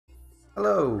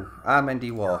Hello, I'm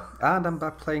Andy War, and I'm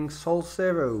back playing Soul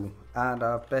Zero, and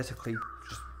I've basically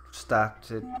just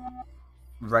started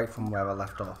right from where I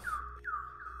left off.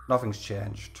 Nothing's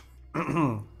changed.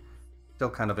 Still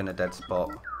kind of in a dead spot,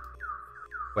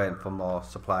 waiting for more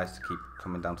supplies to keep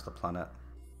coming down to the planet.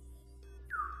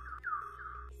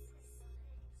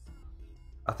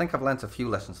 I think I've learnt a few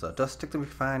lessons though. Just stick the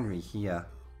refinery here.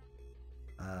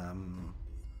 I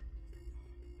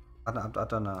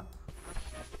don't know.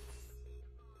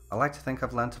 I like to think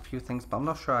I've learnt a few things, but I'm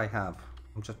not sure I have.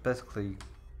 I'm just basically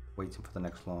waiting for the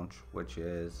next launch, which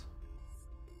is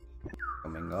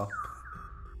coming up.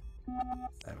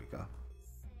 There we go.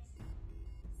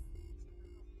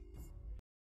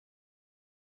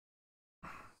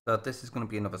 So this is going to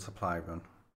be another supply run.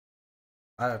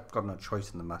 I've got no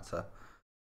choice in the matter.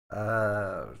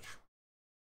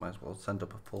 Might as well send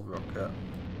up a full rocket.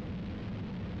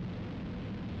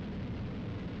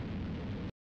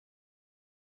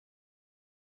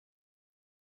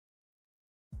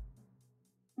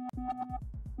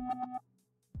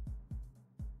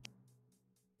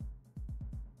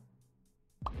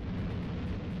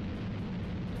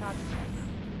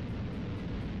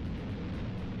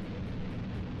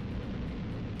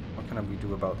 What can we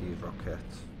do about these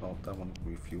rockets? Well, that one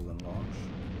refuel and launch.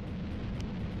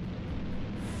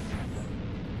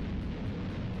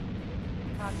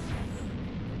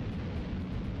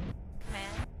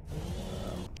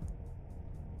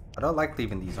 I don't like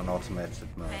leaving these on automated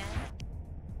mode.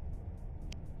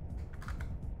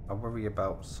 I worry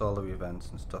about solar events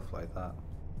and stuff like that.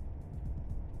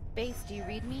 Base, do you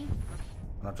read me?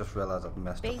 And I've just realised I've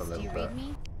messed Base, up a little do you bit. read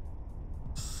me?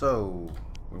 So,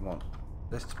 we want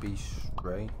this to be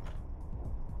straight.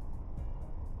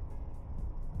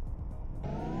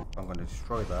 I'm going to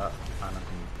destroy that, and I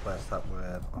can replace that with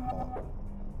a hot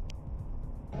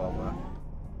power.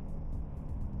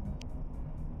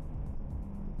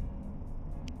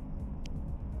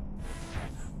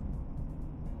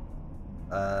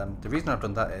 The reason I've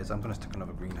done that is I'm going to stick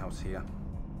another greenhouse here.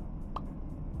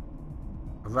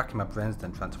 I'm racking my brains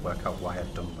then trying to work out why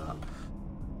I've done that.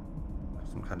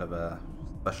 Some kind of a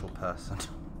special person.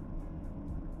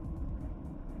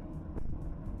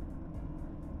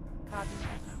 Copy.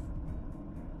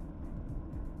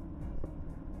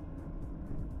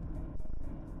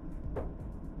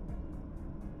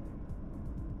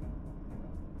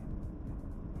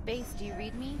 Base, do you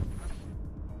read me?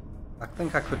 I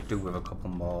think I could do with a couple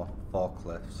more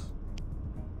forklifts.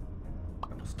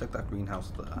 We'll stick that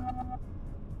greenhouse there.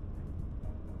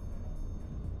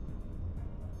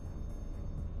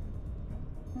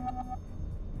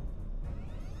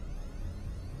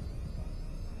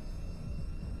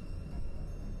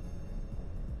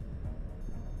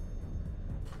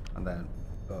 And then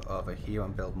go over here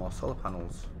and build more solar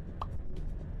panels.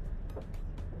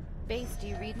 Base, do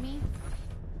you read me?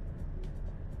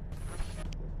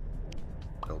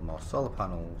 Build more solar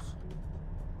panels.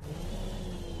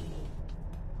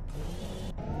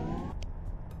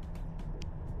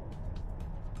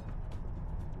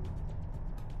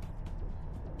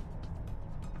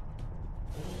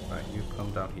 Right, you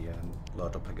come down here and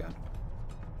load up again.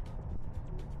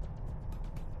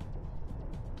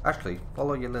 Actually,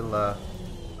 follow your little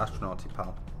astronauty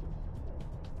pal.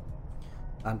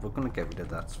 And we're gonna get rid of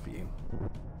that for you.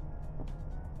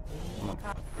 Come on,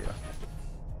 here.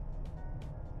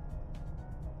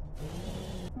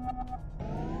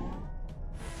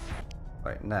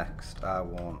 Right, next I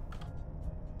want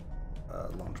a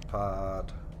launch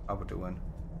pad. How we doing?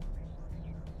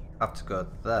 Have to go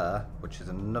there, which is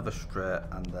another straight,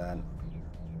 and then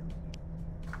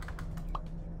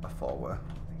a forward.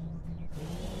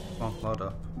 Come on, load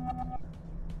up.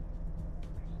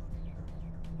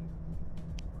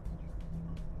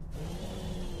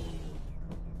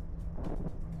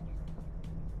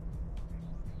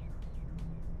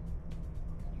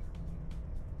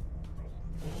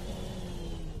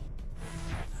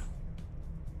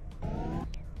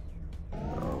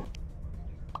 Go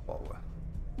forward.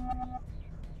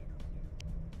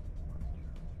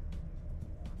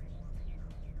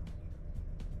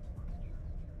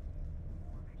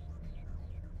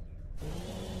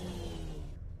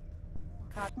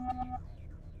 Copy.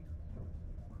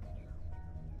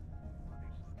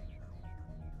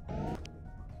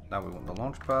 Now we want the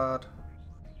launch pad.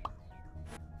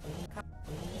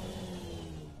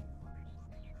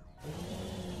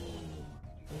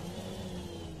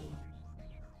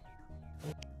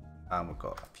 And we've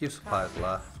got a few supplies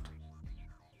left.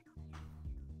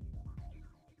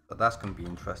 But that's going to be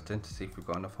interesting to see if we've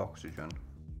got enough oxygen.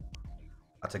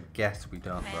 At a guess we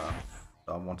don't though.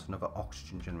 So I want another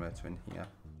oxygen generator in here.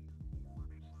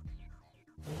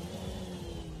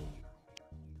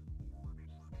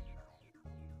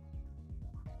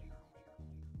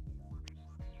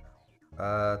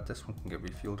 This one can get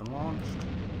refueled and launched.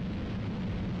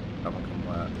 That one can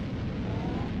work.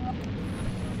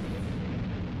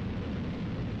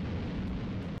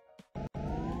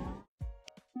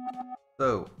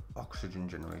 So, oxygen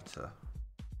generator.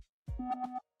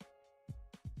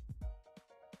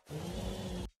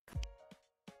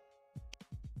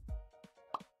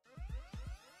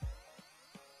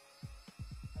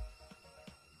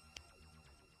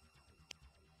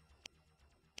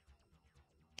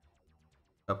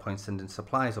 No point sending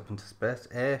supplies up into space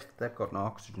if they've got no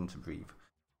oxygen to breathe.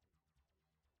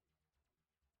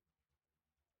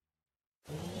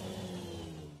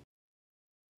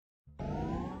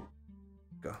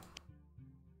 Go.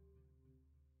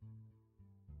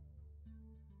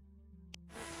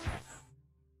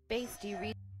 Base, do you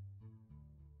read?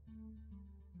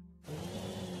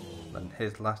 And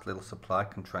his last little supply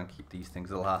can try and keep these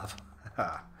things alive.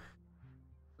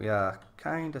 We are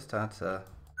kind of starting to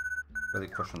really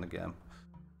crush on the game.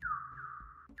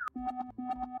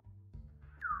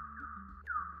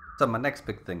 So my next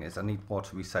big thing is I need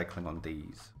water recycling on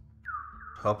these.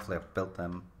 Hopefully I've built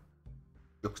them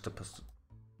juxtaposed.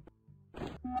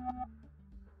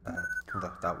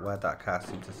 That word that car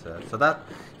seemed to say. So that,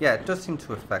 yeah, it does seem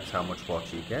to affect how much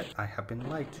water you get. I have been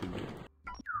lied to.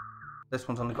 This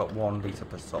one's only got 1 litre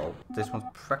per sol. This one's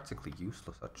practically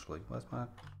useless actually. Where's my...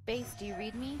 Base, do you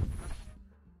read me?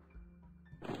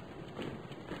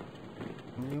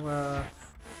 Can you,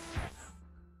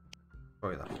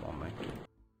 sorry, that's on me.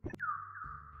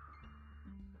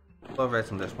 Flow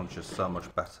rate on this one's just so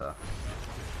much better.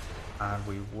 And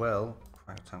we will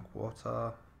cryo tank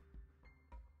water.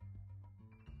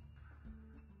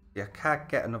 Yeah, I can't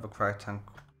get another cryo tank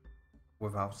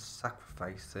without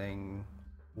sacrificing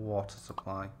water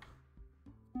supply.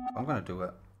 I'm gonna do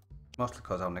it. Mostly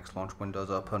because our next launch window's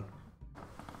open.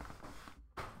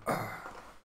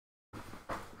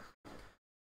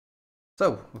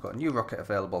 So, we've got a new rocket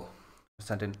available. We're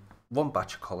sending 1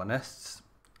 batch of colonists,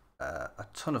 a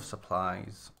ton of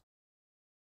supplies,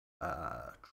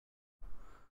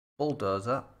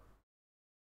 bulldozer,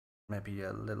 maybe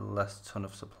a little less ton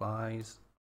of supplies,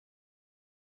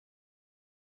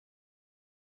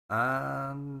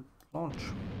 and launch.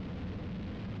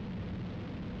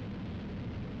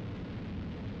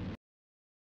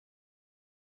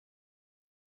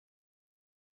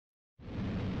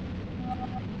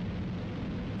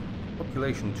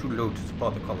 Population too low to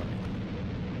support the colony.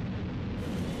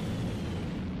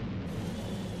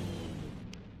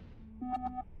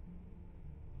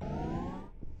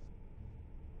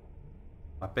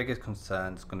 My biggest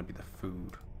concern is going to be the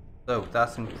food. So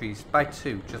that's increased by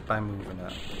 2 just by moving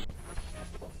it.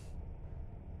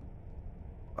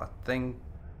 I think,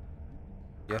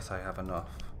 yes, I have enough.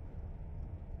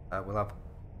 We'll have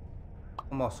a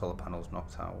couple more solar panels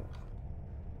knocked out.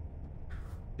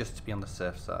 Just to be on the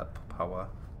safe side for power.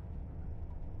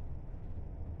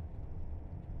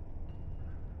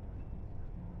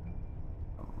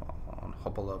 Come on,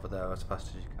 hobble over there as fast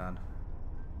as you can.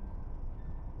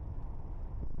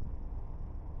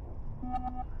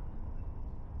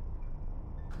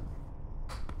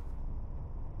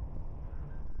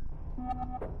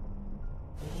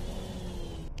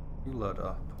 You load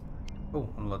up. Oh,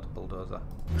 unload the bulldozer.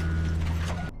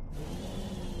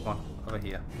 Come on, over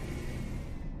here.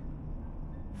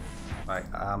 Right,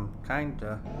 I'm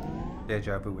kinda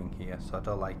deja vuing here, so I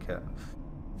don't like it.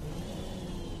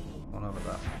 One over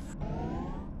there.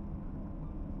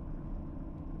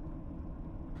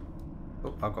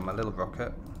 Oh, I've got my little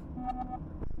rocket.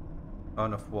 Not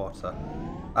enough water.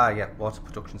 Ah, yeah, water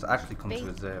production's actually come to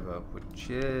a 0, which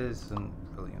isn't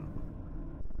brilliant.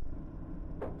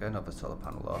 Get another solar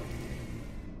panel off.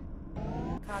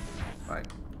 Copy. Right.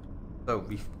 So,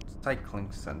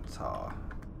 recycling center.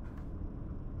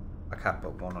 I can't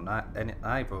put one on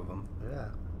either of them. Yeah.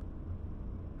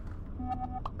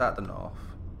 At the north.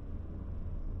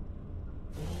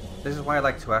 This is why I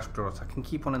like 2 astronauts. I can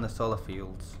keep one in the solar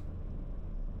fields.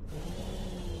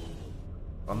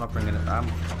 I'm not bringing it.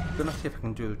 I'm gonna see if I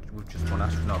can do it with just 1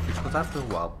 astronaut, because after a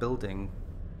while, building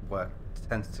work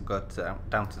tends to go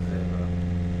down to 0.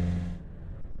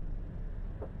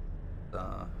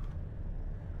 So.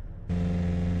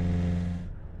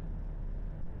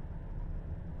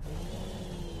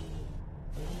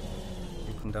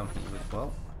 You come down here as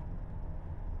well.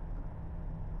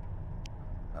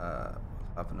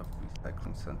 We'll have enough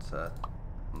recycling center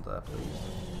on there, please.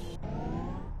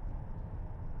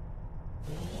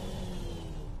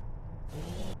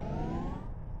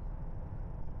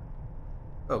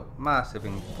 Oh, massive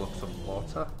influx of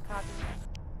water. Copy.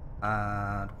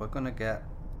 And we're gonna get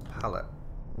pallet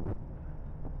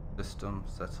system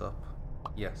set up.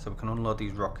 Yeah, so we can unload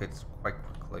these rockets quite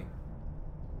quickly.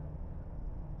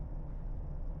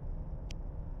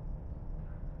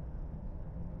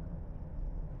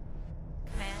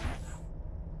 Command.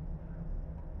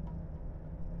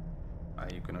 Are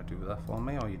you gonna do that for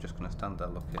me, or are you just gonna stand there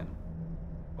looking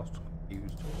lost,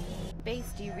 confused?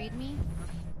 Base, do you read me?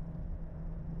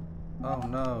 Oh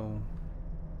no.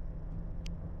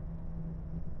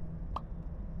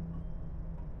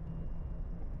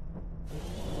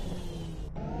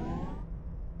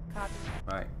 Copy.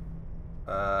 Right.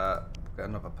 Get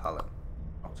another pallet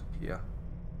out of here.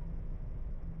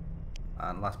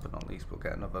 And last but not least, we'll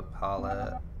get another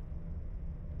pallet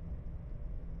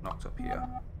knocked up here.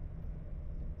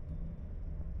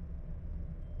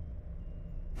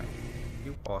 Right.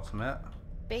 You automate.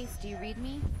 Base, do you read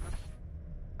me?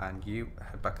 And you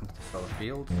head back into the solar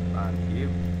field. And you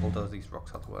bulldoze these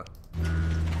rocks out of the way.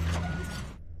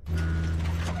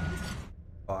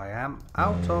 I am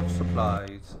out of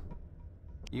supplies.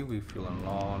 You refuel and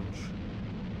launch.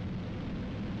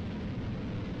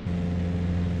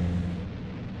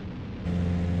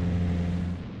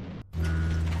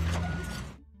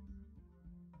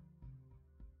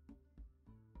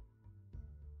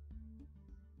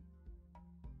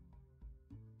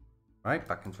 Right,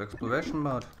 back into exploration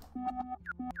mode.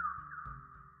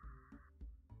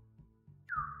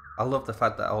 I love the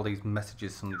fact that all these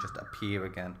messages suddenly just appear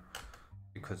again.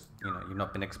 Because, you know, you've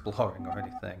not been exploring or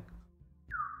anything.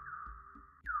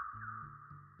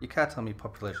 You can't tell me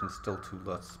population is still too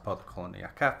low to support the colony. I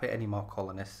can't fit any more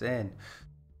colonists in.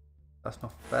 That's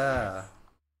not fair.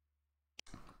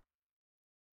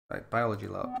 Right, biology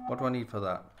lab. What do I need for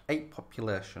that? 8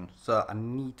 population. So I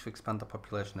need to expand the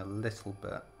population a little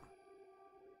bit.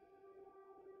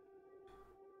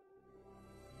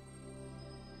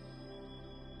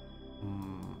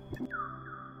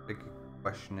 Big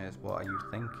question is, what are you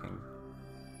thinking?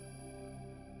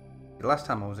 The last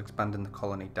time I was expanding the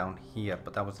colony down here,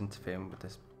 but that was interfering with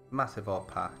this massive ore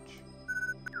patch.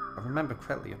 If I remember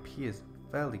correctly, up here is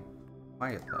fairly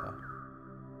quiet though.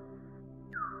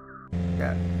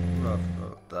 Yeah, rough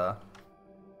road there.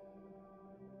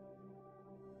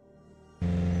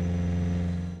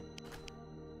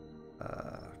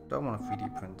 Don't want a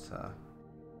 3D printer.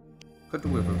 Could do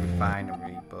with a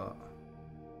refinery, but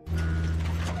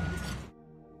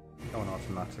going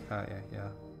automatic, aren't you?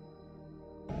 Yeah.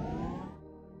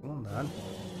 Come on then.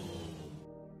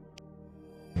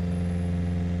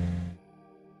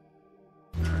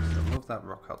 Right, so move that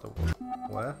rock out the way.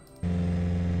 Where?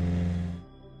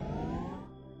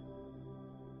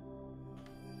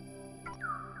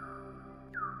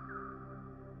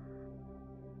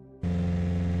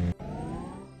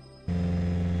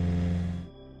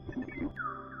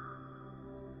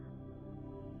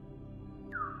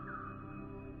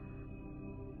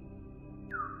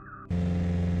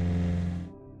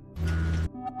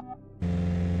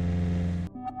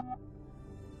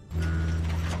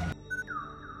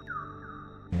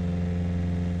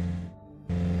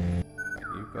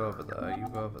 Go over there, you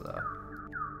go over there.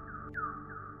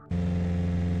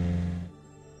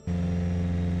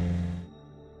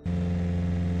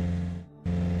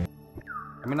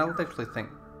 I mean, I literally think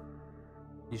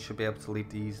you should be able to leave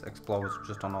these explorers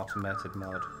just on automated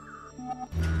mode.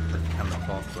 Like you can the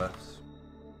forklifts.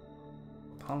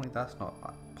 Apparently that's not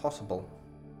possible.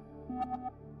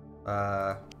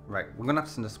 Right, we're gonna have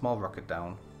to send a small rocket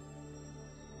down.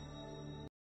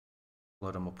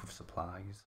 Load them up with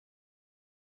supplies.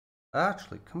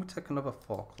 Actually, can we take another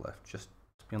forklift just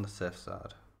to be on the safe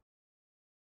side?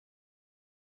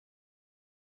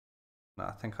 No,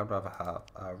 I think I'd rather have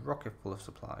a rocket full of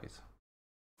supplies.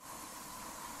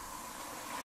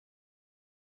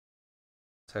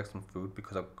 Take some food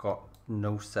because I've got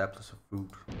no surplus of food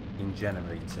being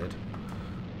generated.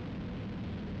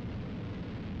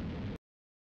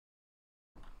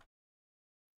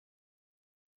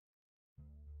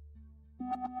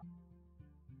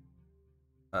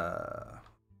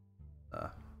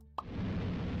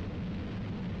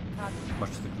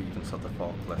 Much to the grievance of the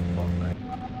forklift, won't they?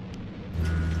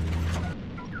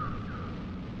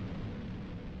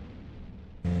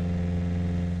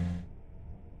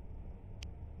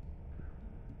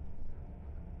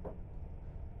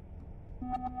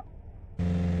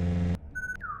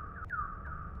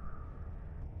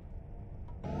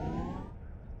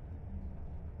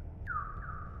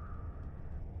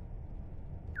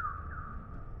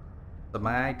 So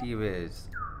my idea is,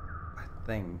 I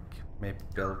think, maybe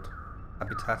build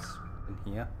habitats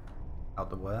in here, out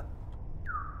the way.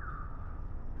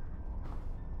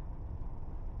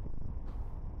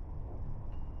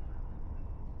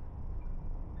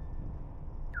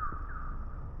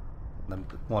 And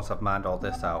then once I've mined all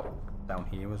this out, down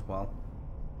here as well.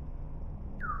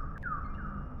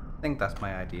 I think that's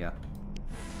my idea.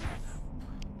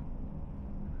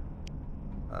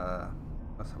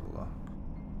 Let's have a look.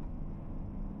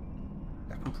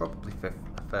 I can probably fit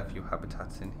a fair few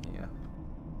habitats in here.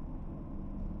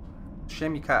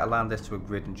 Shame you can't align this to a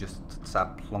grid and just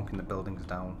start plonking the buildings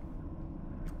down.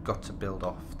 You've got to build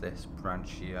off this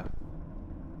branch here.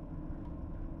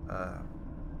 I'll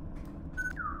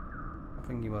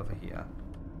bring you over here.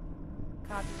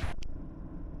 Copy.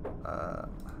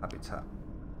 Habitat.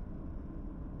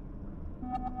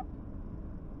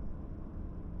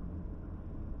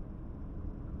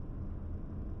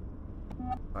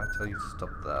 I tell you to stop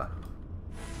there.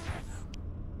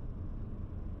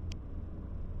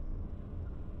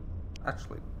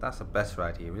 Actually, that's a better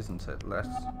idea, isn't it? Let's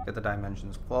get the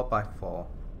dimensions 4 by 4.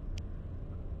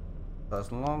 So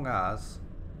as long as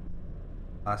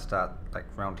I start like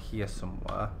around here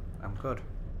somewhere, I'm good.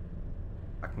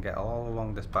 I can get all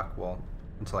along this back wall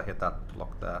until I hit that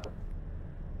block there,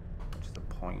 which is the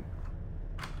point.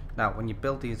 Now, when you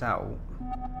build these out,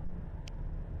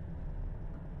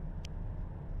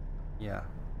 yeah,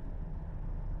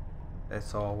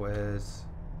 it's always,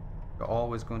 you're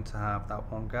always going to have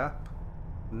that one gap.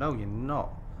 No, you're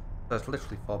not. So it's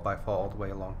literally 4 by 4 all the way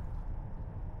along.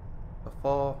 So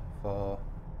 4, 4,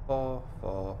 4,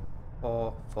 4,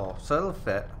 4, 4. So it'll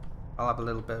fit. I'll have a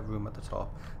little bit of room at the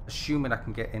top, assuming I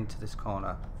can get into this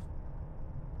corner.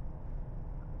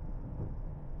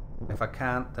 If I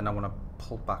can't, then I want to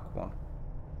pull back one.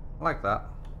 Like that.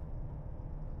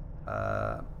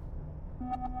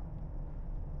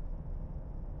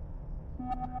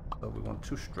 So we want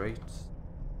 2 straights.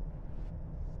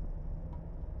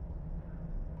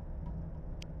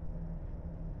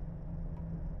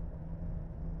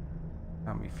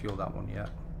 Can't refuel that one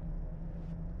yet.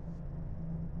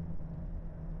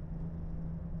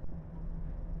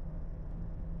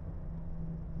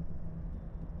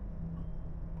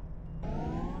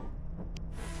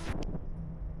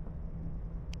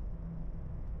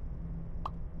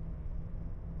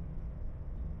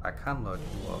 I can load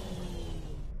you up.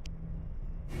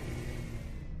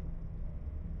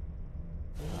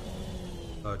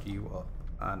 Load you up,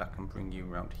 and I can bring you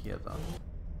around here then.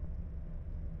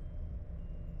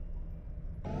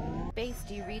 Base,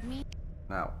 do you read me?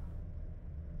 Now,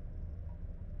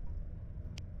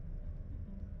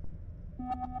 do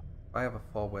I have a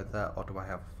 4-way there, or do I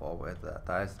have a 4-way there?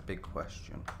 That is the big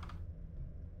question.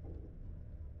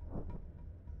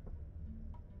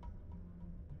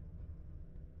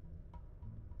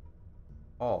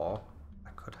 Or I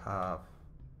could have,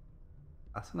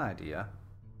 that's an idea.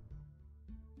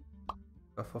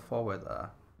 Go for 4-way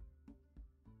there.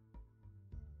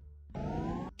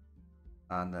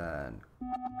 And then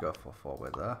go for 4-way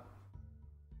there.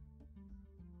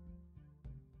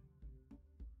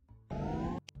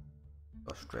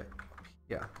 Go straight up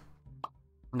here.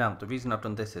 Now, the reason I've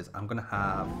done this is I'm going to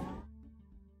have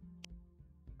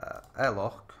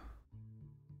airlock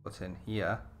put in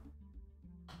here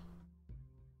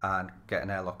and get an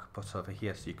airlock put over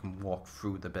here so you can walk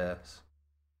through the base.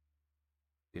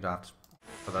 You don't have to,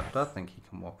 but I don't think you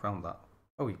can walk around that.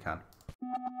 Oh, you can.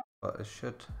 But it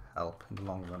should help in the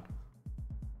long run.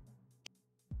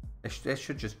 It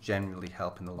should just generally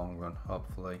help in the long run,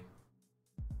 hopefully.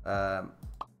 We'll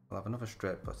have another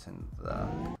straight button there.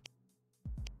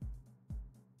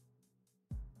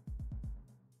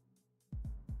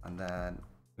 And then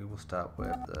we will start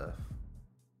with the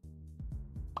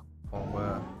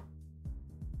forward.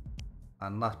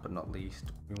 And last but not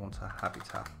least, we want a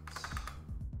habitat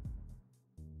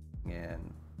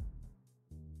in.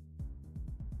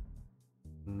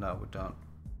 No, we don't.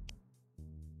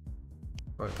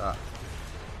 Like that.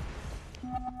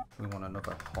 We want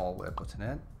another hallway button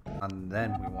in, and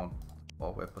then we want a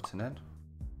hallway button in.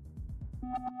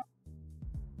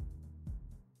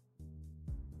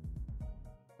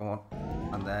 Come on,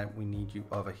 and then we need you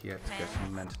over here to get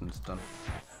some maintenance done.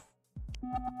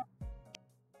 I'm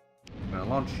gonna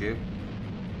launch you.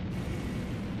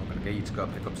 I'm gonna get you to go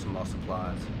pick up some more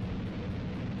supplies.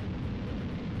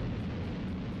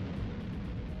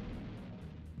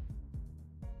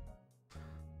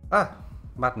 Ah,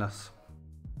 madness.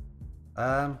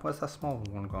 Where's that small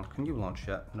one gone? Can you launch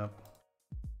yet? No.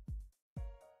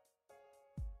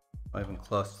 Not even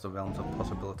close to the realms of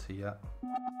possibility yet.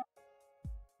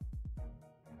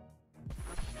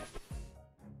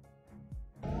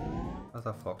 Where's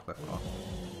that forklift gone?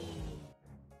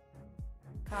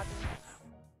 Copy.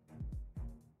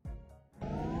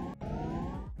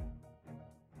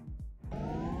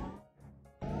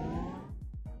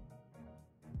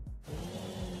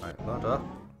 Load up.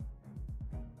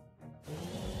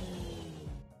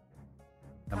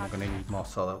 And we're going to need more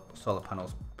solar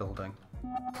panels building.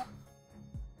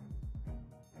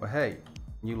 Well, hey,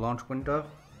 new launch window.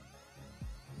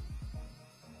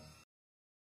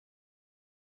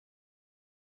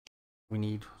 We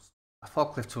need a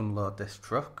forklift to unload this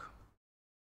truck.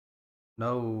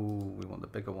 No, we want the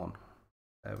bigger one.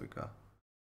 There we go.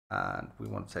 And we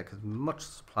want to take as much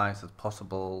supplies as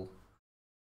possible.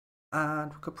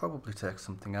 And we could probably take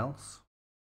something else.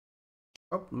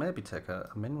 Maybe take a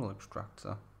mineral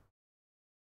extractor.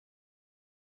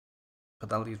 But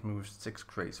that leaves me with 6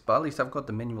 crates. But at least I've got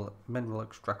the mineral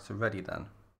extractor ready then.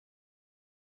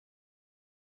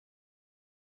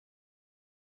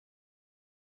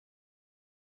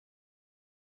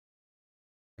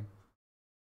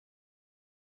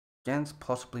 Against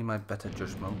possibly my better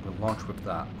judgment, we'll launch with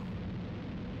that.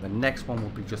 The next one will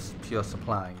be just pure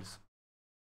supplies.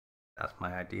 That's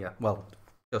my idea. Well,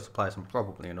 pure supplies and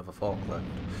probably another forklift.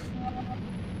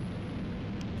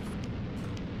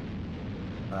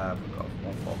 We've got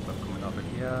one forklift coming over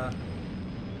here.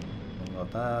 We've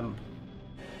got them.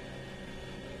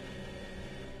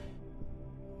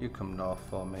 You come north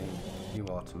for me. You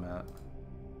automate.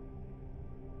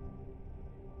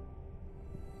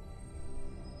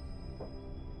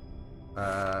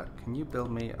 Can you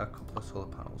build me a couple of solar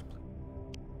panels, please?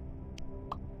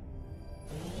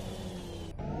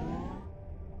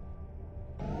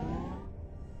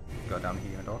 Go down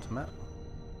here and automate.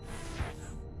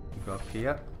 You go up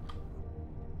here.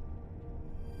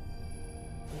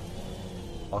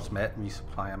 Automate,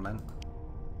 resupply, I meant.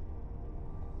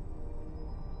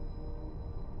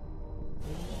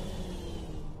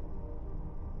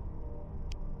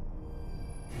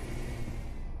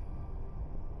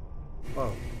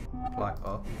 Whoa, apply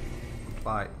up,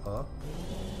 apply up.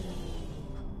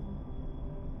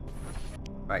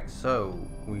 Right, so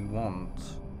we want,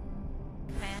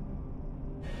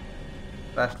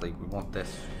 especially we want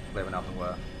this clearing out the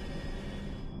way.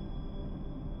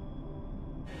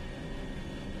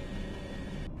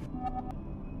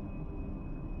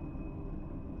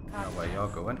 Know where you're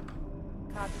going.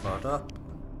 Load up.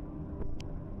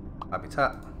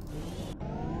 Habitat.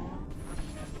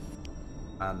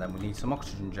 And then we need some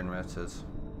oxygen generators.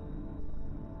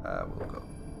 We'll go.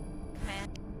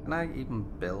 Can I even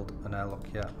build an airlock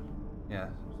yet? Yeah,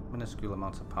 minuscule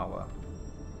amount of power.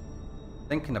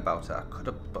 Thinking about it, I could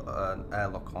have put an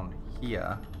airlock on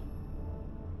here.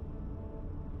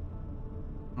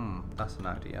 That's an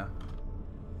idea.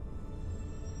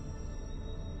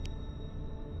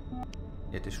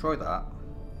 Yeah, destroy that.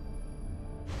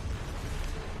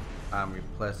 And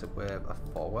replace it with a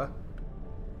forward.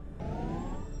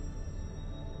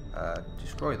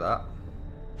 Destroy that.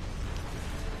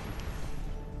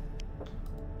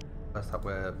 Replace that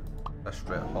with a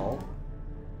straight haul.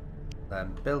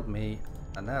 Then build me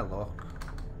an airlock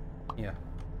here.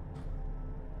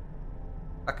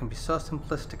 That can be so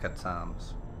simplistic at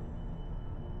times.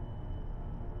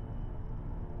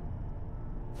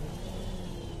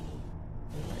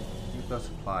 You go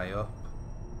supply up.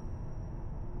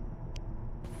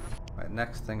 Right,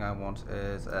 next thing I want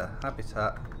is a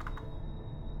habitat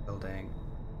building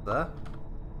there.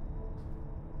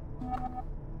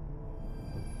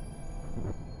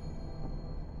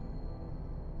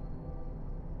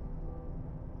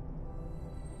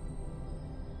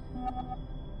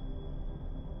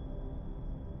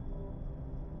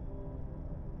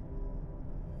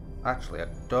 Actually, I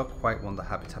don't quite want the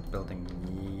habitat building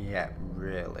yet,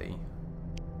 really.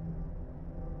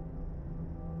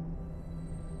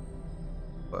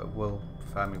 But it will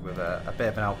provide me with a bit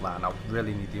of an outline. I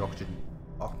really need the oxygen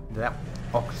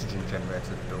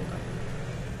generator building.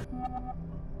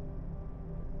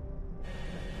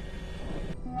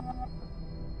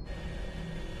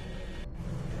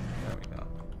 There we go.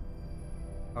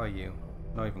 How are you?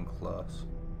 Not even close.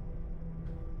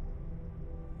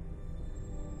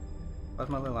 Where's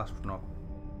my little astronaut?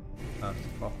 That's the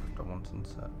forklift I want, isn't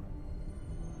it?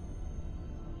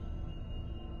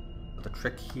 But the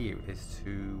trick here is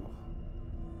to...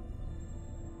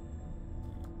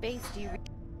 Base, do you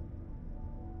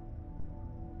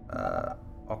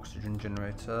oxygen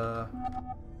generator.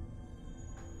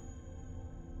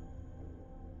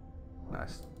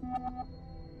 Nice.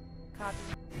 copy?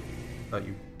 Don't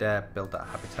you dare build that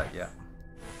habitat yet.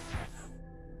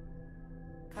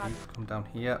 Copy. You come down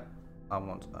here. I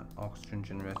want an oxygen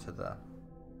generator there.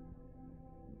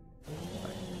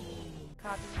 Right.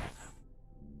 Copy.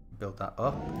 Build that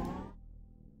up.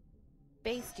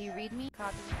 Base, do you read me?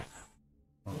 Copy.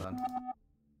 Hold on.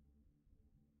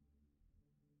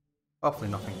 Hopefully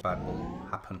nothing bad will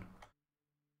happen.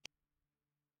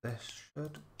 This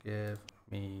should give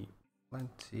me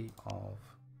plenty of...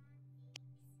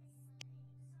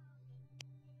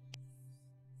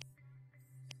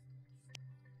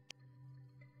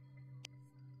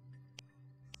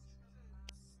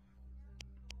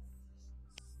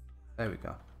 There we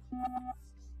go.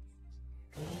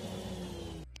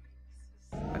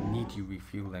 I need you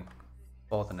refueling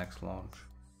for the next launch.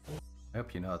 I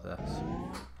hope you know this.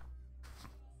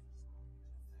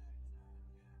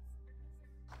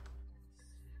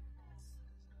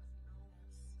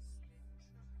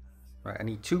 Right, I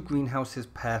need 2 greenhouses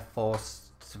per 4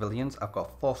 civilians. I've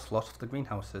got 4 slots for the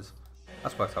greenhouses.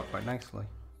 That's worked out quite nicely.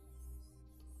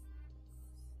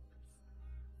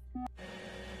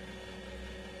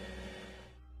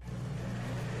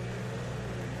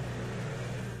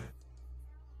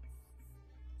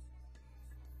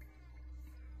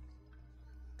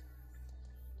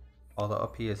 Although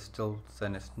up here is still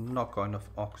saying it's not got enough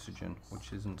oxygen,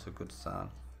 which isn't a good sign,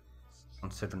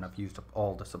 considering I've used up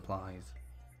all the supplies.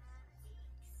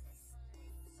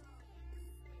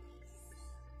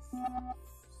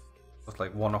 Looks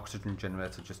like 1 oxygen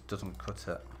generator just doesn't cut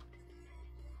it.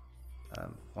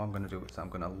 What I'm going to do is I'm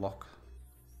going to lock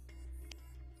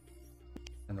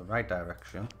in the right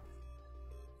direction.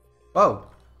 Whoa!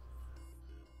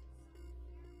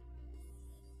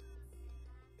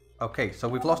 Okay, so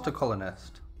we've lost a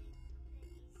colonist.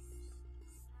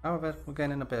 However, we're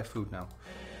getting a bit of food now.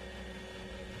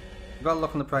 We've got to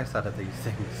look on the bright side of these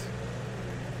things.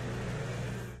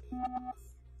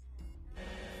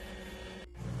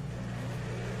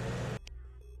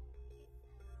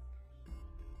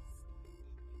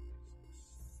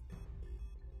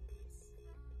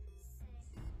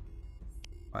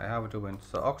 Right, how are we doing?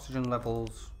 So oxygen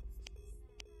levels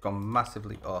gone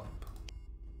massively up.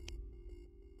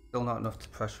 Still not enough to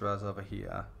pressurize over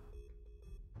here.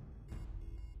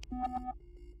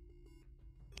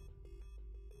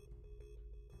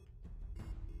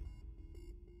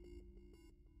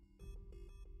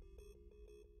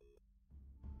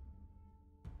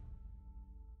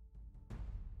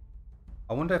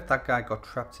 I wonder if that guy got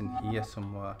trapped in here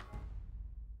somewhere.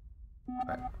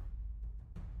 Right.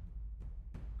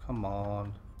 Come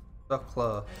on. So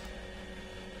close.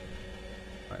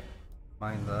 Right.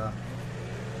 Mine there.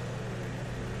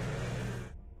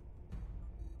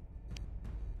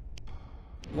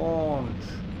 Launch.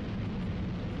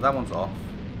 That one's off.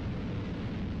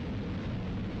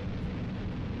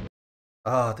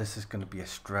 Oh, this is going to be a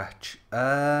stretch. We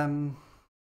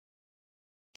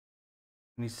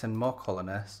need to send more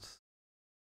colonists.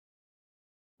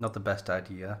 Not the best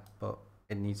idea, but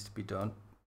it needs to be done.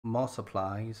 More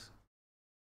supplies.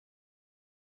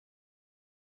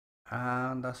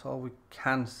 And that's all we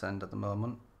can send at the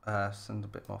moment. Send a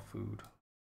bit more food.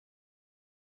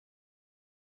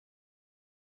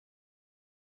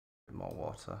 A bit more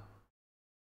water.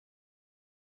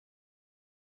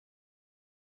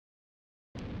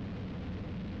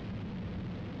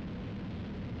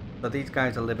 So these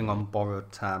guys are living on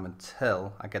borrowed time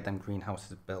until I get them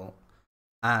greenhouses built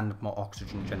and more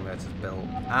oxygen generators built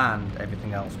and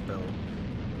everything else built.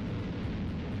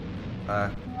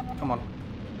 Come on,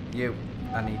 you.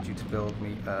 I need you to build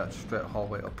me a straight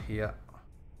hallway up here.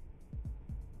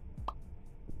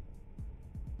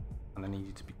 And I need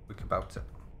you to be quick about it.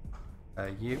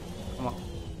 You, come on,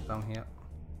 down here.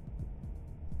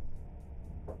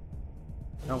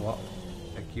 You know what?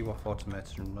 Take you off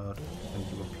automation mode, send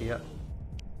you up here,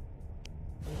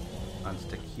 and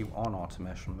stick you on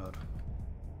automation mode.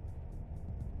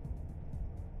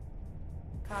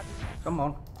 Copy. Come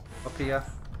on, up here.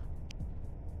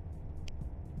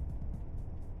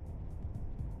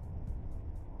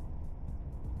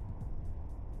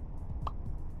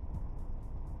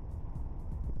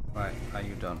 Right, are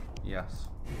you done? Yes.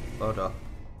 Load up.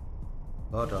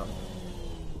 Load up.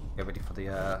 Get ready for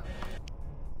the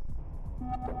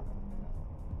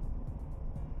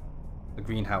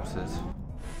greenhouses.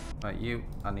 Right, you.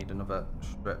 I need another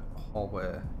straight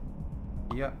hallway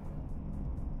here.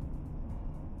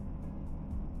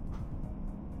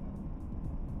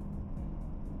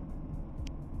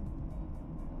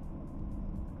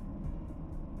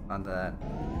 And then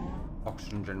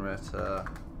oxygen generator.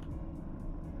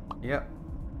 Yep.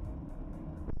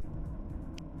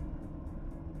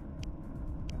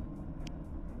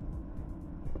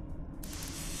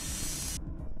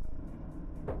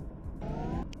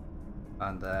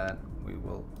 And then we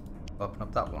will open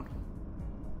up that one.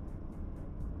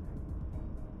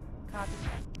 Copy.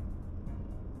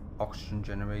 Oxygen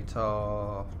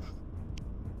generator.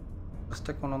 Let's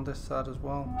stick one on this side as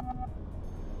well.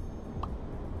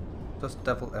 Just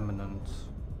devil eminence.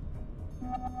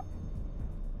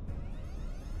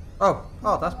 Oh,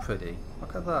 oh, that's pretty.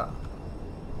 Look at that.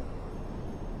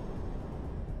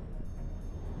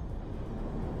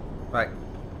 Right,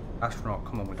 astronaut,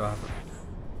 come on, we don't have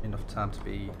enough time to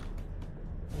be...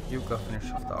 You go finish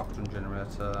off the oxygen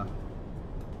generator.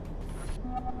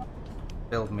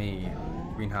 Build me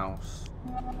greenhouse.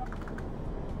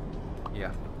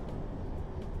 Yeah.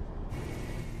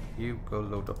 You go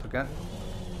load up again.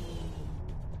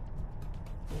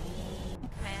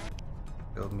 Command.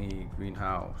 Build me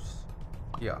greenhouse.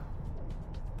 Yeah.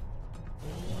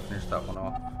 Finish that one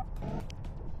off.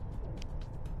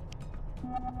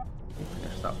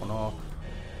 Finish that one off.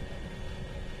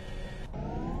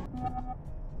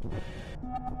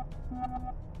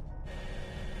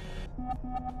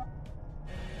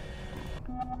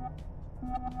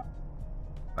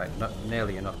 Right, not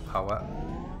nearly enough power.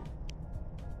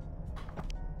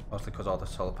 Mostly because all the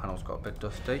solar panels got a bit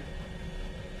dusty.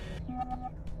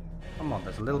 Come on,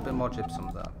 there's a little bit more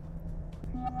gypsum there.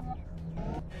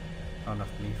 Not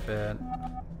enough methane.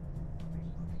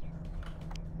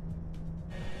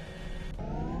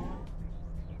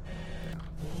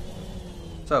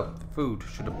 So, food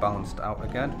should have balanced out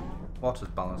again. Water's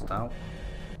balanced out.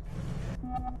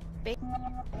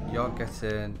 You're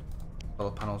getting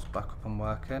solar panels back up and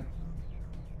working.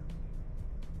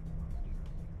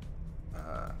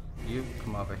 You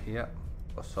come over here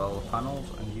for solar panels,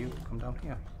 and you come down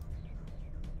here.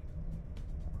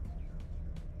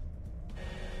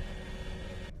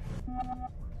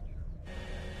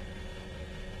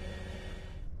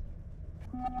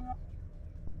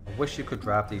 I wish you could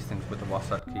grab these things with the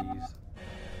WASD keys.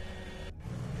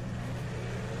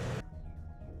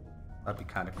 That'd be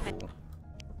kind of cool.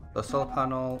 The solar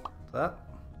panel there.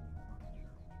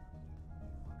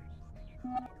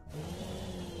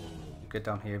 Get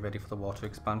down here ready for the water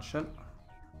expansion.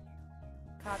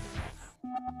 Copy.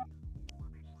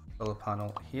 Solar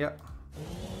panel here.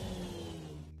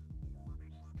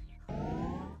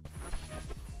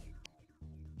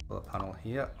 Solar panel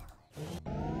here.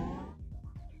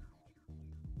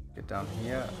 Get down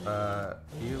here.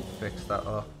 You fix that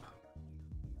up.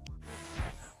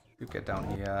 You get down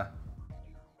here.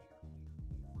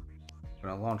 We're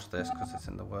gonna launch this because it's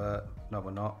in the way. No,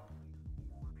 we're not.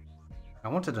 I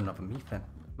wanted another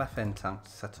methane tank to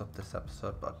set up this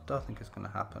episode, but I don't think it's gonna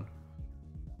happen.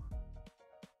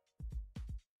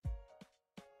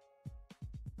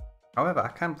 However, I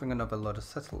can bring another load of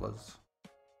settlers.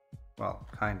 Well,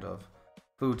 kind of.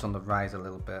 Food's on the rise a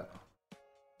little bit.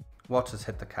 Water's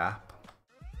hit the cap.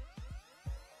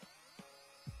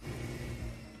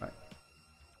 Right.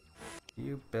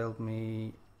 You build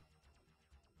me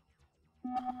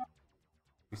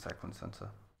recycling center.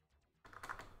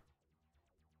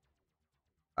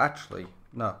 Actually,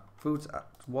 no.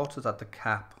 Water's at the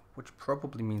cap, which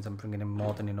probably means I'm bringing in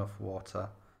more than enough water.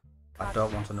 I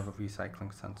don't want another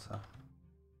recycling center.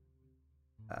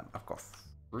 I've got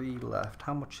 3 left.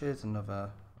 How much is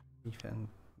another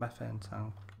methane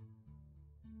tank?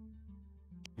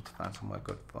 Need to find somewhere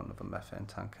good for another methane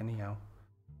tank anyhow.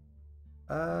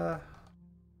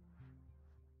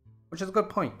 Which is a good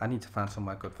point. I need to find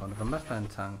somewhere good for another methane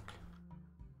tank.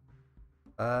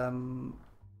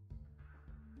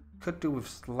 Could do with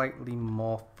slightly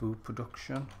more food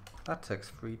production. That takes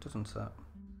 3, doesn't it?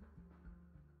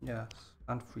 Yes,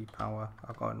 and free power.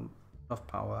 I've got enough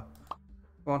power.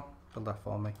 Go on, build that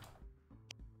for me.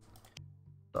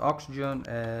 The oxygen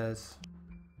is,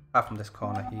 apart from this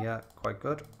corner here, quite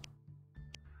good.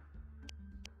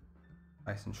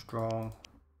 Nice and strong.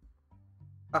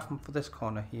 Apart from for this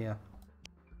corner here.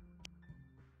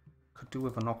 Could do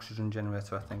with an oxygen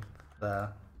generator, I think,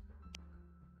 there.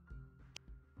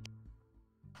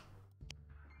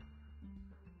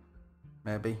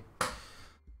 Maybe.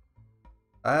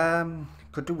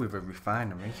 Could do with a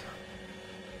refinery.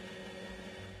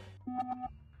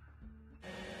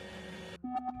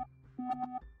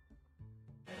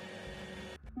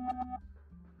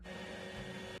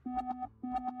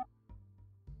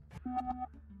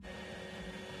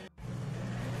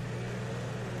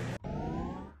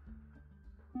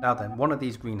 Now then, one of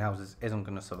these greenhouses isn't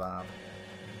going to survive.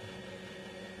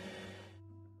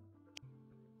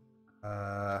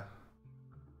 I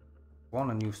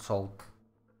want a new sol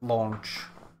launch,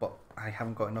 but I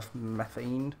haven't got enough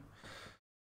methane.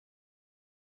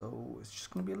 So it's just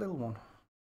going to be a little one.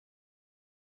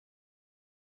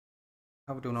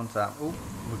 How are we doing on time? Oh,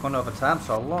 we've gone over time,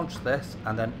 so I'll launch this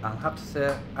and then I'll have to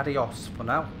say adios for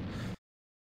now.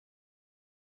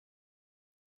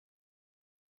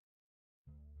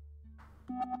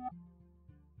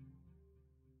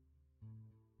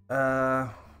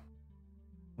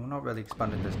 We're not really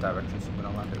expanding this direction, so I'm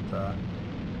going to land it there.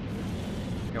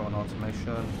 You're on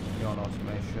automation. You're on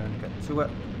automation. Get to it.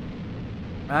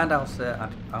 And I'll say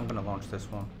I'm going to launch this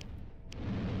one.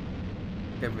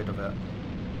 Get rid of it.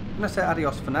 I'm going to say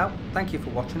adios for now. Thank you for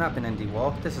watching. I've been Indy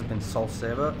War. This has been Sol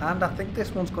Zero, and I think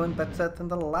this one's going better than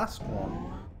the last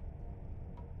one.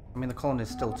 I mean, the colony is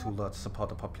still too low to support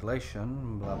the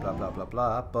population, blah blah blah blah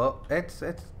blah, but it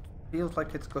feels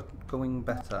like it's going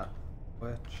better,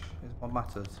 which is what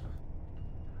matters.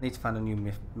 Need to find a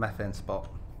new methane spot.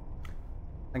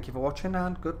 Thank you for watching,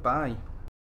 and goodbye.